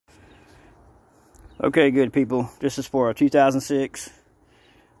Okay, good people. This is for a 2006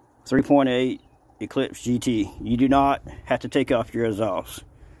 3.8 Eclipse GT. You do not have to take off your exhaust.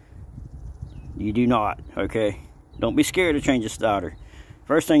 You do not, okay? Don't be scared to change the starter.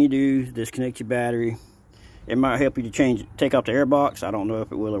 First thing you do is disconnect your battery. It might help you to take off the air box. I don't know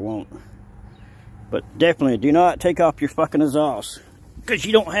if it will or won't. But definitely do not take off your fucking exhaust, because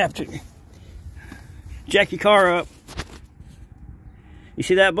you don't have to. Jack your car up. You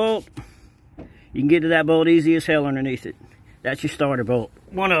see that bolt? You can get to that bolt easy as hell underneath it. That's your starter bolt.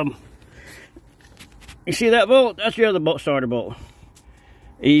 One of them. You see that bolt? That's your other starter bolt.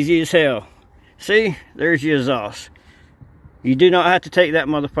 Easy as hell. See? There's your exhaust. You do not have to take that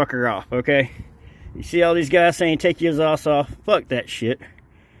motherfucker off, okay? You see all these guys saying take your exhaust off? Fuck that shit.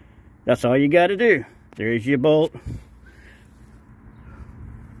 That's all you gotta do. There's your bolt.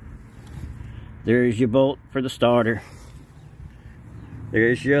 There's your bolt for the starter.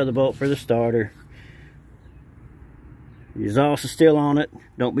 There's your other bolt for the starter. Your exhaust is still on it.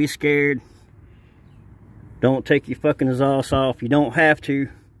 Don't be scared. Don't take your fucking exhaust off. You don't have to.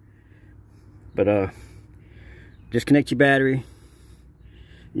 But disconnect your battery.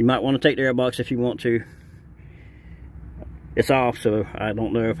 You might want to take the airbox if you want to. It's off, so I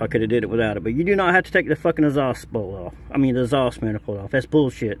don't know if I could have did it without it. But you do not have to take the fucking exhaust bolt off. I mean the exhaust manifold off. That's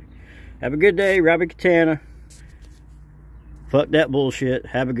bullshit. Have a good day, Robbie Katana. Fuck that bullshit.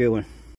 Have a good one.